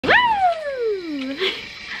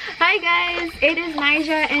Hi guys, it is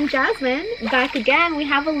Nija and Jasmine back again. We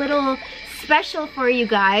have a little special for you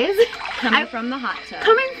guys. Coming from the hot tub.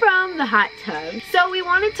 Coming from the hot tub. So we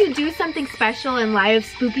wanted to do something special in light of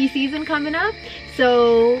spooky season coming up.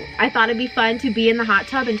 So I thought it'd be fun to be in the hot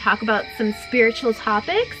tub and talk about some spiritual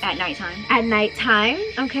topics. At nighttime. At nighttime,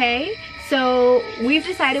 okay? So we've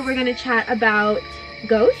decided we're gonna chat about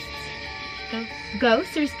ghosts.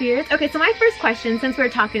 Ghosts or spirits. Okay, so my first question, since we're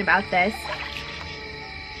talking about this,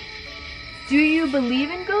 do you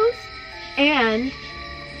believe in ghosts? And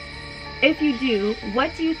if you do,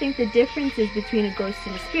 what do you think the difference is between a ghost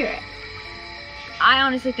and a spirit? I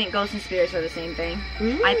honestly think ghosts and spirits are the same thing.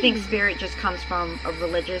 I think spirit just comes from a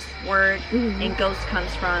religious word, and ghost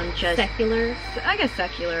comes from just secular. I guess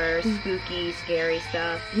secular, spooky, scary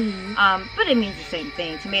stuff. But it means the same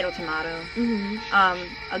thing. Tomato, tomato.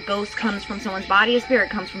 A ghost comes from someone's body. A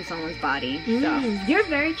spirit comes from someone's body. So you're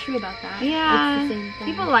very true about that. yeah, it's the same thing.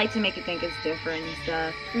 People like to make it think it's different and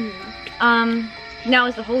stuff. Now,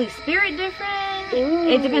 is the Holy Spirit different?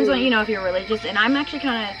 It depends on, you know, if you're religious. And I'm actually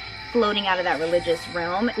kind of floating out of that religious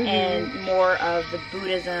realm and more of the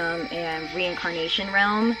Buddhism and reincarnation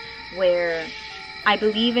realm, where I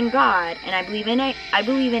believe in God and I believe in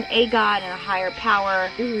a God and a higher power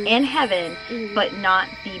and heaven, but not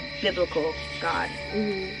the biblical God.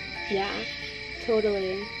 Yeah,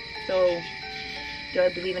 totally. So, do I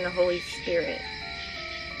believe in the Holy Spirit?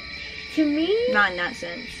 To me, not in that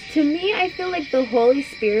sense. To me, I feel like the Holy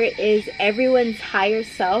Spirit is everyone's higher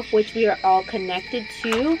self, which we are all connected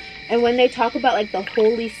to. And when they talk about like the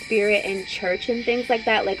Holy Spirit in church and things like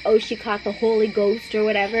that, like, oh, she caught the Holy Ghost or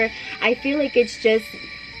whatever, I feel like it's just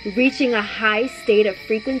reaching a high state of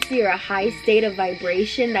frequency or a high state of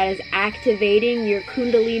vibration that is activating your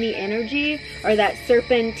Kundalini energy or that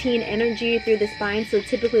serpentine energy through the spine. So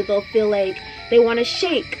typically they'll feel like they want to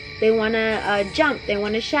shake, they want to jump, they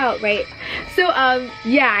want to shout, right? So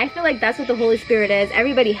yeah, I feel like that's what the Holy Spirit is.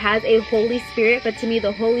 Everybody has a Holy Spirit, but to me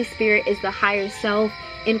the Holy Spirit is the higher self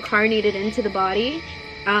incarnated into the body.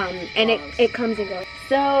 And it comes and goes.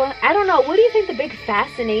 So I don't know, what do you think the big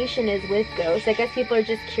fascination is with ghosts? I guess people are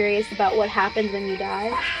just curious about what happens when you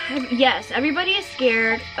die. Yes, everybody is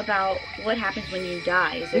scared about what happens when you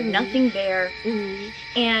die. Is there nothing there?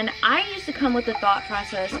 And I used to come with the thought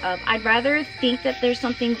process of I'd rather think that there's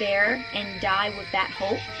something there and die with that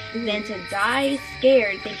hope than to die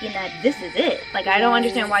scared thinking that this is it. Like, I don't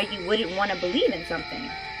understand why you wouldn't want to believe in something.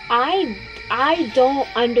 I don't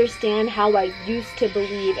understand how I used to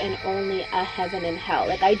believe in only a heaven and hell.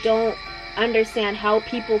 Like, I don't understand how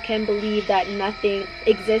people can believe that nothing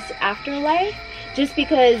exists after life, just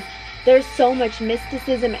because there's so much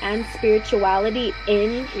mysticism and spirituality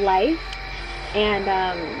in life. And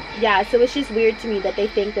yeah, so it's just weird to me that they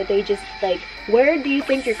think that they just, like, where do you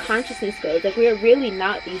think your consciousness goes? Like, we are really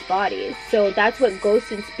not these bodies. So that's what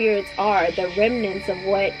ghosts and spirits are, the remnants of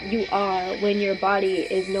what you are when your body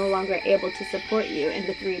is no longer able to support you in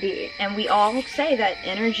the 3D. And we all say that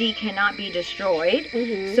energy cannot be destroyed.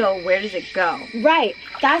 So where does it go? Right.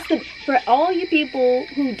 That's for all you people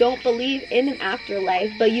who don't believe in an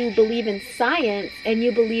afterlife, but you believe in science and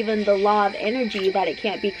you believe in the law of energy, that it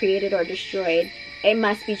can't be created or destroyed. It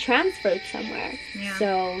must be transferred somewhere. Yeah.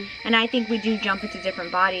 So, and I think we do jump into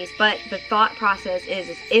different bodies, but the thought process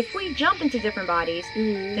is if we jump into different bodies,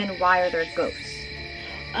 then why are there ghosts?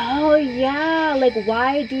 Oh yeah, like,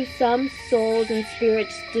 why do some souls and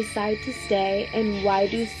spirits decide to stay and why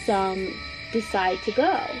do some decide to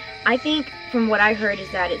go? I think from what I heard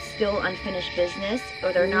is that it's still unfinished business,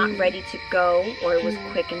 or they're not ready to go, or it was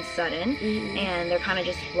quick and sudden, and they're kind of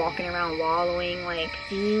just walking around wallowing like,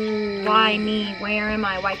 why me? Where am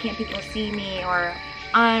I? Why can't people see me? Or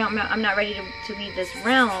I'm not ready to leave this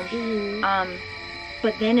realm.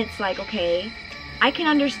 But then it's like, okay, I can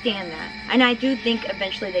understand that, and I do think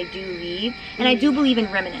eventually they do leave, and I do believe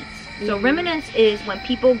in remnants. So remnants is when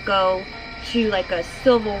people go to like a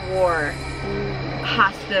Civil War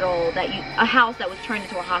hospital, a house that was turned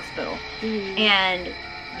into a hospital, and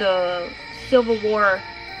the Civil War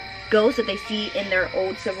ghosts that they see in their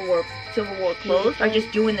old Civil War clothes are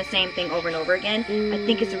just doing the same thing over and over again. I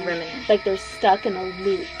think it's a remnant. Like they're stuck in a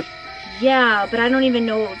loop. Yeah, but I don't even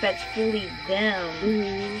know if that's fully them.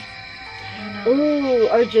 I don't know. Ooh,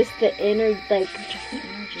 or just the inner, like,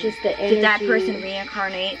 just the energy. Did that person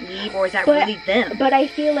reincarnate, leave, or is that really them? But I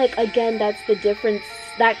feel like, again, that's the difference.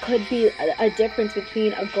 That could be a difference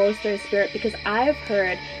between a ghost or a spirit, because I've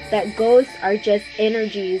heard that ghosts are just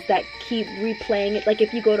energies that keep replaying it. Like,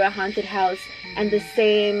 if you go to a haunted house and the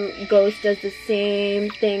same ghost does the same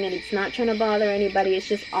thing and it's not trying to bother anybody, it's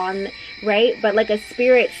just on, right? But like a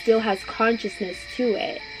spirit still has consciousness to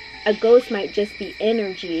it. a ghost might just be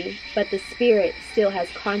energy, but the spirit still has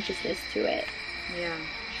consciousness to it. Yeah.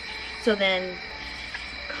 So then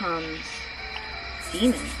comes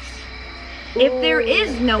demons. Ooh. If there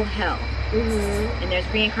is no hell, Mm-hmm. and there's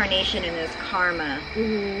reincarnation and there's karma,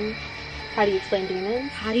 Mm-hmm. How do you explain demons?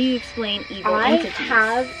 how do you explain evil I entities?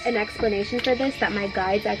 have an explanation for this that my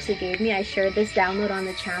guides actually gave me. I shared this download on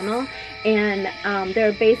the channel, and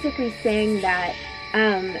they're basically saying that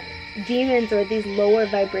demons, or these lower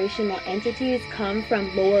vibrational entities, come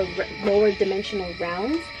from lower dimensional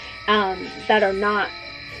realms that are not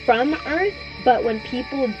from Earth. But when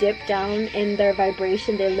people dip down in their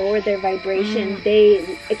vibration, they lower their vibration,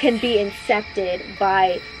 it can be incepted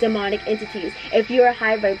by demonic entities. If you're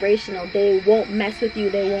high vibrational, they won't mess with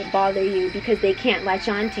you, they won't bother you, because they can't latch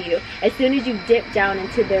on to you. As soon as you dip down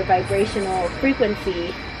into their vibrational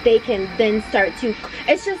frequency, they can then start to,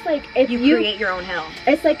 it's just like if you create your own hell.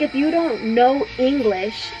 It's like if you don't know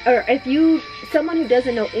English, or if someone who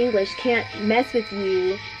doesn't know English can't mess with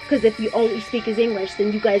you, because if you only speak as English,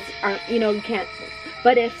 then you guys aren't, you can't.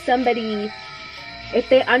 But if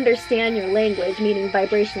they understand your language, meaning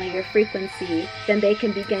vibrationally your frequency, then they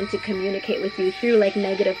can begin to communicate with you through like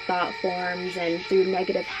negative thought forms and through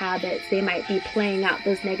negative habits. They might be playing out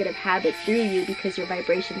those negative habits through you because your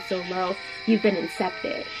vibration's so low, you've been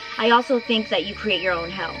incepted. I also think that you create your own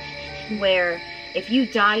hell, where if you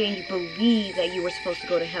die and you believe that you were supposed to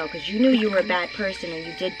go to hell because you knew you were a bad person and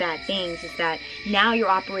you did bad things, is that now you're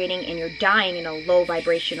operating and you're dying in a low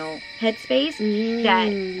vibrational headspace,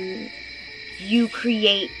 that you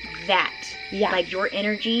create that. Yeah. Like your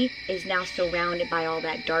energy is now surrounded by all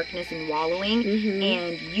that darkness and wallowing,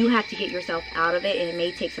 and you have to get yourself out of it, and it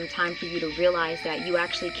may take some time for you to realize that you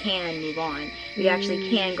actually can move on. You actually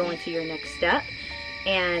can go into your next step.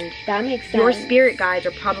 And that makes sense. Your spirit guides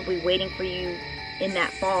are probably waiting for you in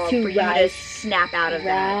that fall for you to snap out of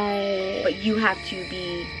that. But you have to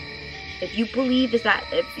be, if you believe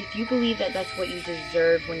if you believe that that's what you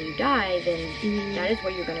deserve when you die, then that is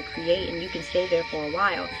what you're going to create, and you can stay there for a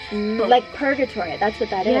while. But, like purgatory, that's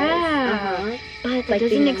what that is. But that like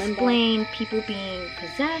doesn't explain people being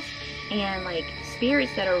possessed and like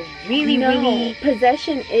spirits that are really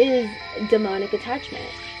possession is demonic attachment.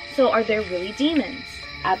 So are there really demons?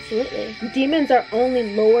 Absolutely. Demons are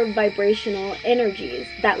only lower vibrational energies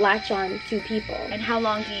that latch on to people. And how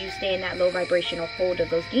long do you stay in that low vibrational hold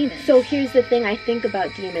of those demons? So here's the thing I think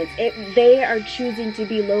about demons. If they are choosing to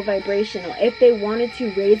be low vibrational, if they wanted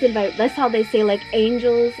to raise in that's how they say like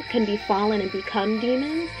angels can be fallen and become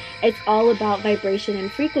demons. It's all about vibration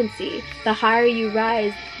and frequency. The higher you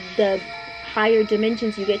rise, the higher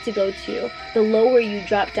dimensions you get to go to. The lower you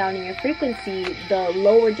drop down in your frequency, the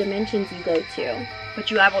lower dimensions you go to. But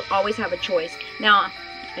you always have a choice. Now,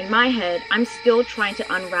 in my head, I'm still trying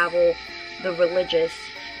to unravel the religious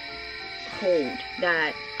hold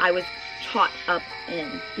that I was taught up in.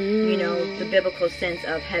 You know, the biblical sense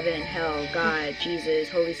of heaven and hell, God, Jesus,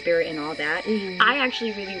 Holy Spirit, and all that. I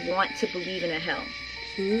actually really want to believe in a hell.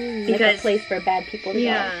 Because, like a place for bad people to go.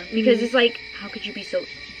 Yeah, because it's like, how could you be so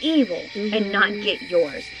evil and not get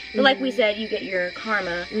yours? But like we said, you get your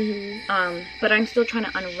karma. But I'm still trying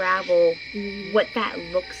to unravel what that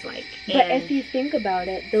looks like. But if you think about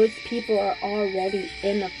it, those people are already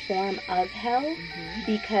in the form of hell,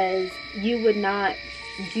 because you would not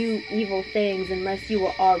do evil things unless you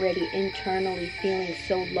were already internally feeling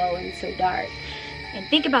so low and so dark. And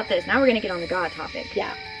think about this. Now we're going to get on the God topic.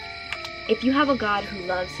 Yeah. If you have a God who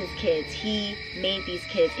loves his kids, he made these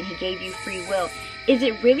kids and he gave you free will. Is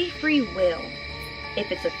it really free will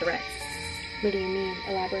if it's a threat? What do you mean?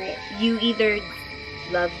 Elaborate. You either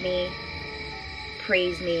love me,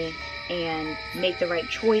 praise me, and make the right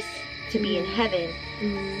choice to be in heaven,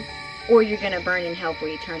 or you're going to burn in hell for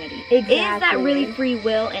eternity. Exactly. Is that really free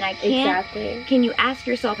will? And I can't... Can you ask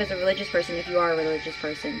yourself as a religious person, if you are a religious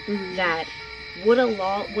person, that would an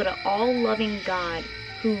all-loving God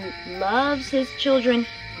who loves his children,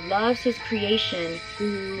 loves his creation,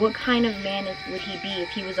 what kind of man would he be if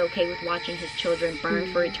he was okay with watching his children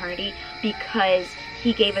burn for eternity? Because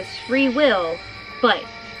he gave us free will, but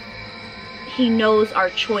he knows our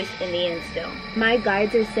choice in the end still. My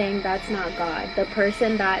guides are saying that's not God. The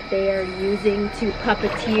person that they are using to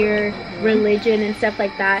puppeteer religion and stuff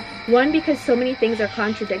like that. One, because so many things are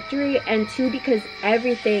contradictory, and two, because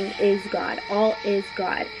everything is God. All is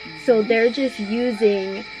God. So they're just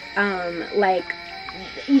using like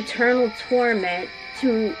eternal torment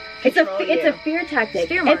to... It's a fear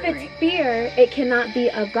tactic. If it's fear, it cannot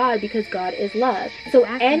be of God, because God is love. So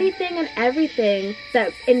anything and everything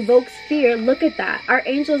that invokes fear, look at that. Our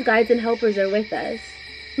angels, guides, and helpers are with us.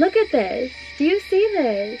 Look at this. Do you see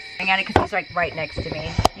this? I'm at it because he's like right next to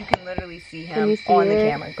me. You can literally see him you see on the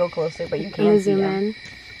it? camera. Go closer, but you I'm can't gonna see zoom him. in.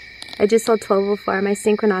 I just saw 1204, my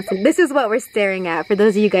synchronicity. This is what we're staring at for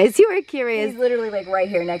those of you guys who are curious. He's literally like right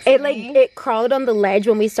here next to me. It crawled on the ledge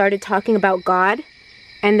when we started talking about God,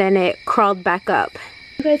 and then it crawled back up.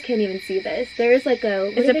 You guys can't even see this. There's like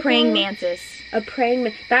It's a praying mantis. A praying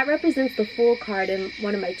that represents the Fool card in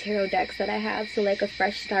one of my tarot decks that I have. So like a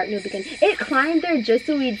fresh start, new beginning. It climbed there just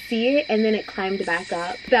so we'd see it, and then it climbed back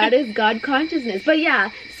up. That is God consciousness. But yeah,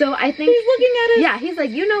 so I think He's looking at us. Yeah, he's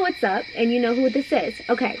like, you know what's up, and you know who this is.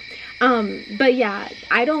 Okay. But yeah,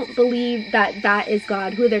 I don't believe that that is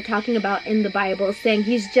God, who they're talking about in the Bible, saying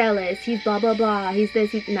he's jealous, he's blah, blah, blah, he's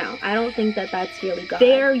this, no, I don't think that that's really God.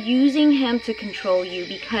 They're using him to control you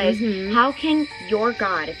because how can your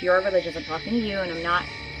God, if you're religious, I'm talking to you and I'm not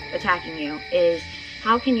attacking you, is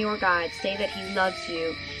how can your God say that he loves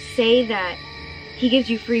you, say that he gives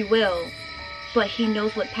you free will, but he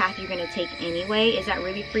knows what path you're going to take anyway? Is that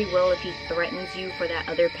really free will if he threatens you for that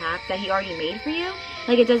other path that he already made for you?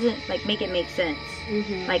 Like, it doesn't, like, make it make sense.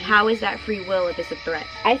 Like, how is that free will if it's a threat?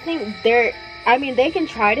 I think they can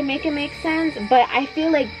try to make it make sense, but I feel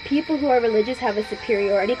like people who are religious have a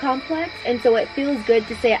superiority complex, and so it feels good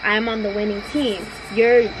to say, I'm on the winning team.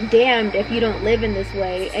 You're damned if you don't live in this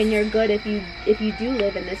way, and you're good if you do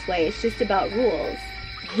live in this way. It's just about rules.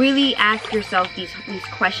 Really ask yourself these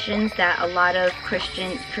questions that a lot of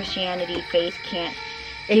Christianity faith can't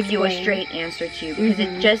give you a straight answer to, because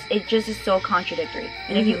it just is so contradictory.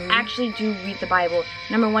 And if you actually do read the Bible,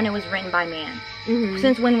 number one, it was written by man.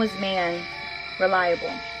 Since when was man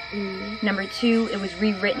reliable? Number two, it was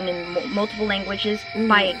rewritten in multiple languages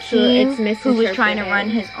by a king who was trying to run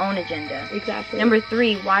his own agenda. Exactly. Number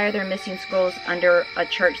three, why are there missing scrolls under a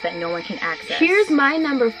church that no one can access? Here's my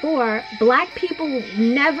number four. Black people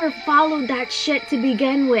never followed that shit to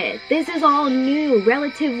begin with. This is all new,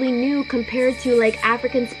 relatively new compared to like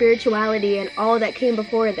African spirituality and all that came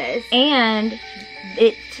before this. And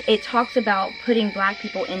it talks about putting black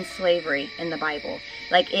people in slavery in the Bible.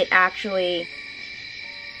 Like, it actually...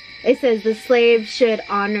 It says the slaves should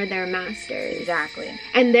honor their masters. Exactly.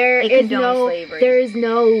 And there is no slavery.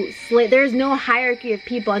 There's no hierarchy of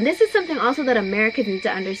people. And this is something also that Americans need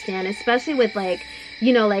to understand, especially with like,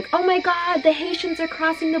 you know, like, oh my God, the Haitians are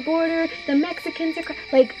crossing the border, the Mexicans are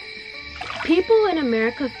like, people in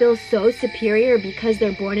America feel so superior because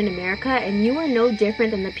they're born in America, and you are no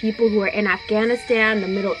different than the people who are in Afghanistan, the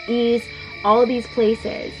Middle East, all these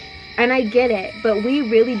places. And I get it, but we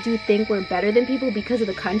really do think we're better than people because of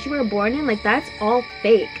the country we're born in. Like, that's all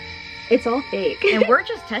fake. It's all fake. And we're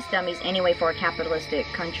just test dummies anyway for a capitalistic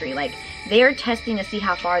country. Like, they're testing to see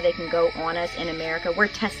how far they can go on us in America. We're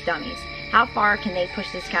test dummies. How far can they push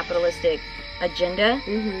this capitalistic agenda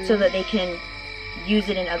so that they can use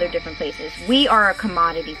it in other different places? We are a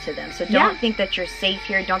commodity to them. So don't think that you're safe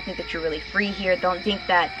here. Don't think that you're really free here. Don't think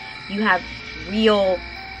that you have real...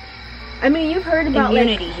 I mean, you've heard about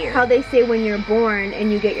immunity like, here. How they say when you're born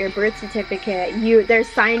and you get your birth certificate, they're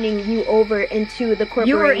signing you over into the corporation.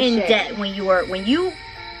 You are in debt when you are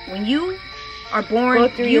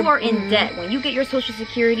born. You are in debt. When you get your Social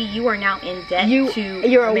Security, you are now in debt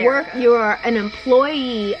to America. You are an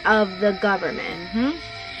employee of the government,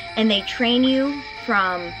 and they train you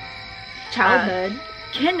from childhood,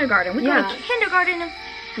 kindergarten. We go to kindergarten.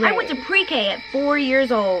 Right. I went to pre-K at 4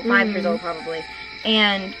 years old, 5 years old probably,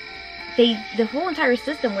 and the whole entire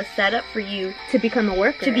system was set up for you to become a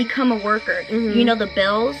worker. You know, the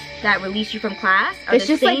bills that release you from class are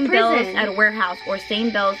the same bills at a warehouse or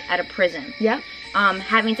same bills at a prison. Yep.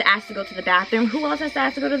 Having to ask to go to the bathroom. Who else has to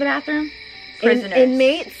ask to go to the bathroom? Prisoners.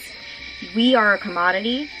 Inmates. We are a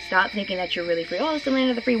commodity. Stop thinking that you're really free. Oh, it's the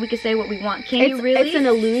land of the free. We can say what we want. Can you really? It's an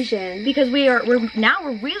illusion. Because we're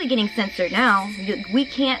really getting censored now. We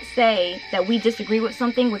can't say that we disagree with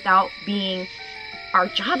something without our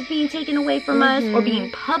jobs being taken away from us or being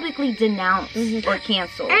publicly denounced or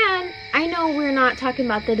canceled. And I know we're not talking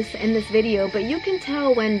about this in this video, but you can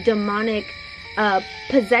tell when demonic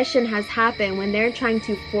possession has happened, when they're trying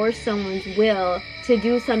to force someone's will to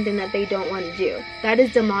do something that they don't want to do. That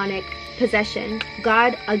is demonic possession.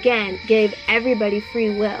 God, again, gave everybody free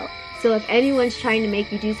will. So if anyone's trying to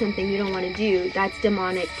make you do something you don't want to do, that's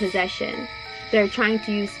demonic possession. They're trying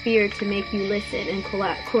to use fear to make you listen and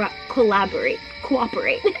cooperate.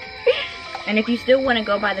 And if you still want to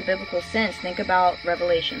go by the biblical sense, think about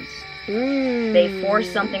Revelations. They force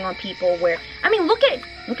something on people where, I mean, look at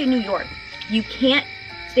New York. You can't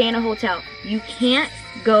stay in a hotel. You can't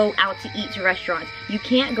go out to eat to restaurants. You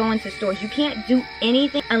can't go into stores. You can't do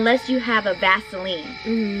anything unless you have a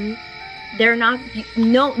Vaseline. They're not,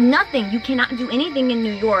 nothing. You cannot do anything in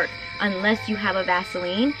New York unless you have a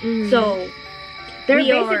Vaseline. So they're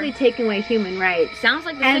basically taking away human rights. Sounds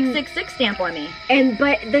like the 666 stamp on me.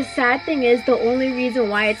 But the sad thing is, the only reason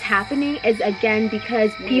why it's happening is, again,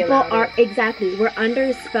 because people are, we're under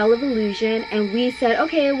a spell of illusion, and we said,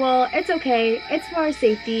 okay, well, it's okay, it's for our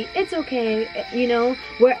safety, it's okay, you know,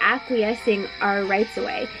 we're acquiescing our rights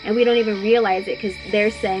away, and we don't even realize it, because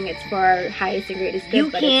they're saying it's for our highest and greatest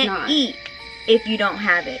good, but it's not. You can't eat if you don't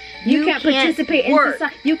have it. You can't participate in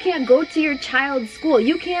society. You can't go to your child's school.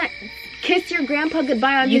 You can't kiss your grandpa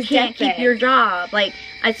goodbye on his deathbed. You can't keep your job. Like,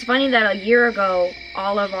 it's funny that a year ago,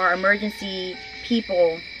 all of our emergency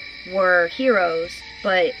people were heroes,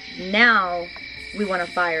 but now we want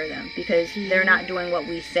to fire them because they're not doing what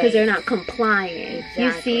we say. Because they're not complying. Exactly.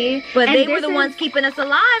 You see? But they were the ones keeping us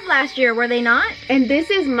alive last year, were they not? And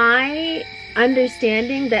this is my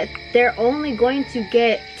understanding that they're only going to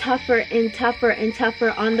get tougher and tougher and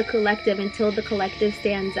tougher on the collective until the collective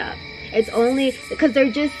stands up. It's only because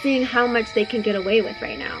they're just seeing how much they can get away with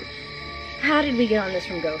right now. How did we get on this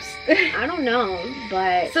from ghosts? I don't know,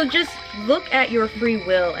 but... So just look at your free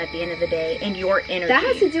will at the end of the day and your energy. That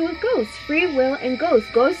has to do with ghosts. Free will and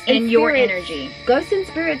ghosts. Ghosts and your energy. Ghosts and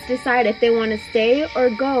spirits decide if they want to stay or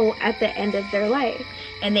go at the end of their life.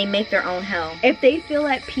 And they make their own hell. If they feel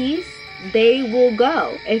at peace, they will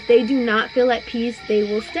go. If they do not feel at peace, they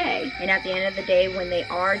will stay. And at the end of the day, when they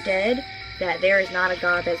are dead, that there is not a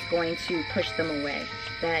God that's going to push them away.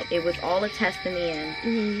 That it was all a test in the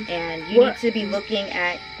end. And you need to be looking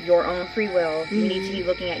at your own free will. You need to be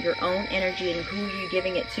looking at your own energy and who you're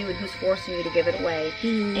giving it to and who's forcing you to give it away.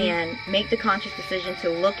 And make the conscious decision to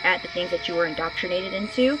look at the things that you were indoctrinated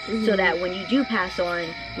into so that when you do pass on,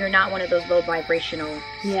 you're not one of those low vibrational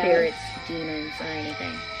spirits, demons, or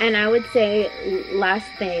anything. And I would say, last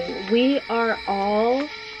thing, we are all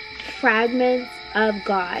fragments of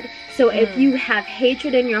God. So if you have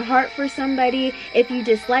hatred in your heart for somebody, if you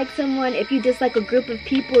dislike someone, if you dislike a group of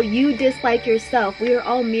people, you dislike yourself. We are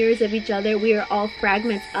all mirrors of each other. We are all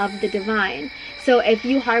fragments of the divine. So if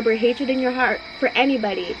you harbor hatred in your heart for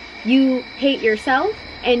anybody, you hate yourself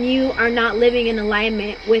and you are not living in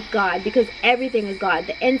alignment with God, because everything is God.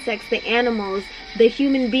 The insects, the animals, the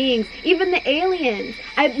human beings, even the aliens.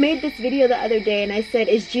 I made this video the other day and I said,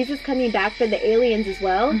 is Jesus coming back for the aliens as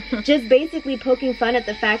well? Just basically poking fun at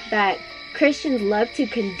the fact that Christians love to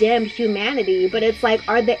condemn humanity, but it's like,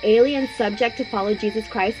 are the aliens subject to follow Jesus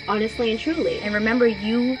Christ honestly and truly? And remember,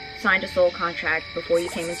 you signed a soul contract before you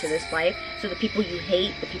came into this life, so the people you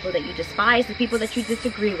hate, the people that you despise, the people that you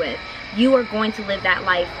disagree with, you are going to live that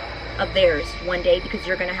life of theirs one day, because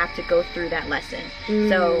you're going to have to go through that lesson.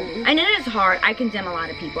 So, and it is hard. I condemn a lot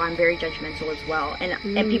of people. I'm very judgmental as well.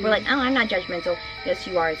 And people are like, oh, I'm not judgmental. Yes,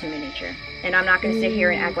 you are. It's human nature. And I'm not going to sit here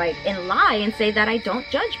and act like and lie and say that I don't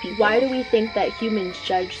judge people. Why do we think that humans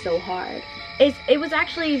judge so hard? It was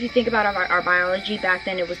actually, if you think about our biology back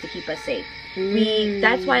then, it was to keep us safe.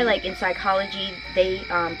 That's why, like, in psychology, they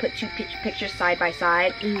put two pictures side by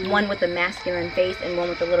side, one with a masculine face and one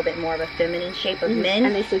with a little bit more of a feminine shape of men,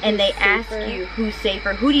 and they ask you who's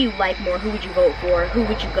safer, who do you like more, who would you vote for, who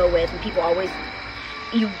would you go with, and people always,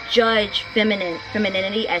 you judge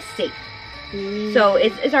femininity as safe. So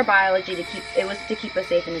it's our biology to keep, it was to keep us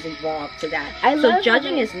safe and is involved to that. So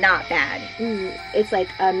judging is not bad. It's like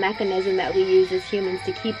a mechanism that we use as humans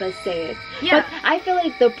to keep us safe. Yeah. But I feel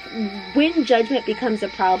like when judgment becomes a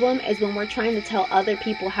problem is when we're trying to tell other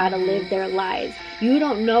people how to live their lives. You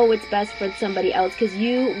don't know what's best for somebody else, because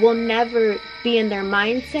you will never be in their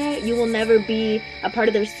mindset. You will never be a part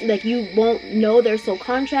of their, like, you won't know their soul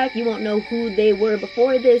contract. You won't know who they were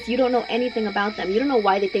before this. You don't know anything about them. You don't know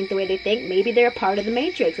why they think the way they think. Maybe they're a part of the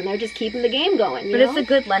Matrix and they're just keeping the game going. You know? It's a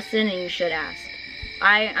good lesson, and you should ask.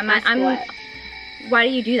 Why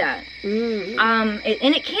do you do that? And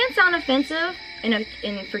it can sound offensive, and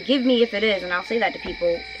forgive me if it is, and I'll say that to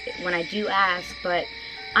people when I do ask, but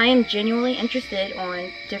I am genuinely interested on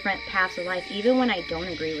different paths of life, even when I don't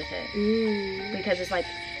agree with it. Because it's like,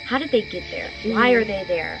 how did they get there? Why are they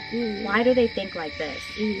there? Why do they think like this?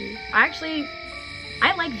 I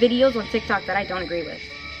like videos on TikTok that I don't agree with.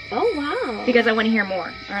 Oh, wow. Because I want to hear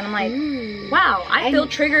more. And I'm like, wow, I feel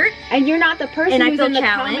triggered. And you're not the person who's in the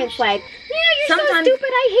comments like, yeah, you're sometimes, so stupid,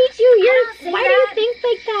 I hate you. Why do you think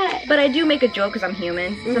like that? But I do make a joke because I'm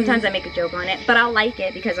human. Sometimes I make a joke on it. But I'll like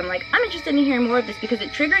it because I'm like, I'm interested in hearing more of this because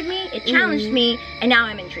it triggered me, it challenged me, and now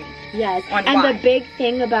I'm intrigued. Yes. And the big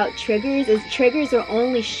thing about triggers is triggers are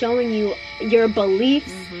only showing you your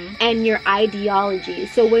beliefs and your ideology.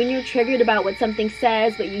 So when you're triggered about what something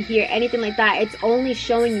says, what you hear, anything like that, it's only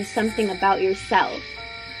showing you something about yourself.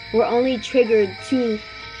 We're only triggered to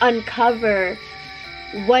uncover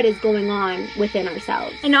what is going on within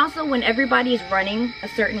ourselves. And also, when everybody is running a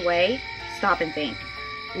certain way, stop and think.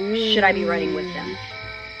 Should I be running with them?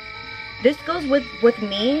 This goes with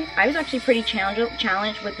me. I was actually pretty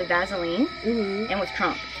challenged with the Vaseline and with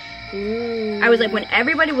Trump. I was like, when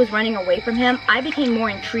everybody was running away from him, I became more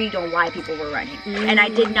intrigued on why people were running. And I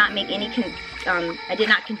did not make any, I did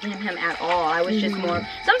not condemn him at all. I was just more,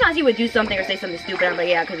 sometimes he would do something or say something stupid. I'm like,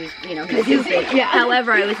 yeah, because he's, you know, he's stupid.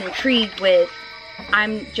 However, I was intrigued with,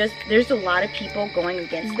 there's a lot of people going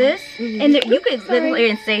against this. And you could literally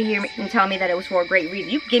and say here and tell me that it was for a great reason.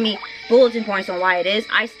 You could give me bulletin points on why it is.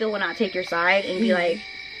 I still will not take your side and be like,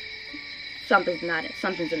 something's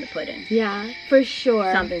in the pudding. Yeah, for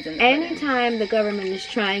sure. Something's in the pudding. Anytime the government is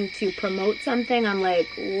trying to promote something, I'm like,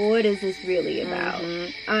 what is this really about?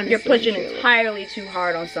 Honestly, you're pushing entirely too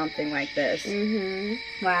hard on something like this.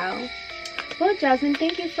 Wow. Well, Jasmine,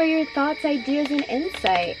 thank you for your thoughts, ideas, and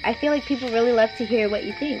insight. I feel like people really love to hear what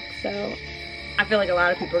you think, so... I feel like a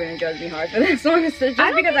lot of people are going to judge me hard for this one. Just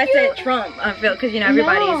because I said Trump. I feel, because, you know,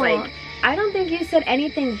 everybody's like... I don't think you said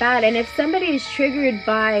anything bad. And if somebody is triggered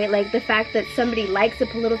by, like, the fact that somebody likes a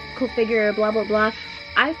political figure or blah, blah, blah,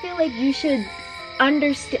 I feel like you should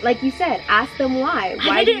understand, like you said, ask them why.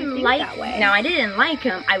 Why do you think that way? Now, I didn't like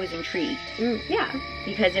him. I was intrigued. Yeah.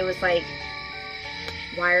 Because it was like,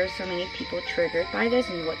 why are so many people triggered by this,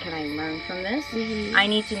 and what can I learn from this? I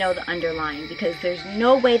need to know the underlying, because there's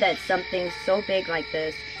no way that something so big like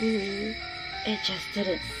this, it just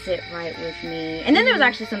didn't sit right with me. And then there was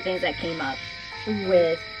actually some things that came up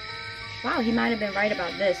with, wow, he might have been right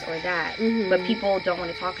about this or that, but people don't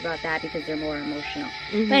want to talk about that because they're more emotional.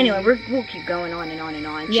 But anyway, we'll keep going on and on and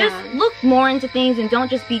on. Just look more into things and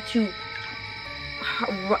don't just be too...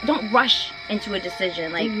 don't rush into a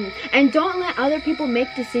decision, like, and don't let other people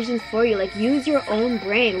make decisions for you. Like, use your own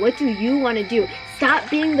brain. What do you want to do? Stop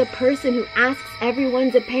being the person who asks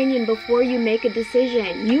everyone's opinion before you make a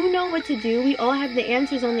decision. You know what to do. We all have the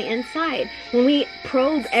answers on the inside. When we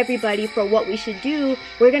probe everybody for what we should do,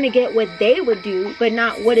 we're gonna get what they would do, but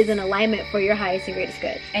not what is in alignment for your highest and greatest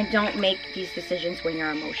good. And don't make these decisions when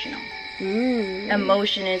you're emotional.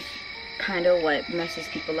 Emotion is kind of what messes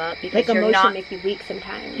people up, because like emotion makes you weak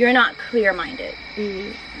sometimes. You're not clear-minded.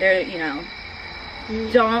 They're, you know,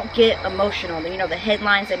 don't get emotional. You know, the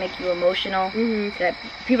headlines that make you emotional, that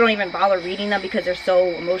people don't even bother reading them because they're so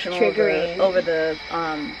emotional over the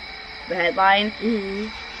headline.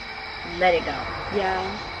 Let it go.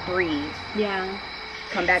 Yeah. Breathe. Yeah.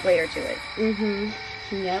 Come back later to it.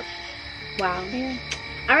 Yep. Wow. Yeah.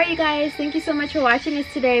 Alright, you guys, thank you so much for watching us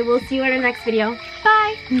today. We'll see you in our next video.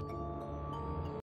 Bye!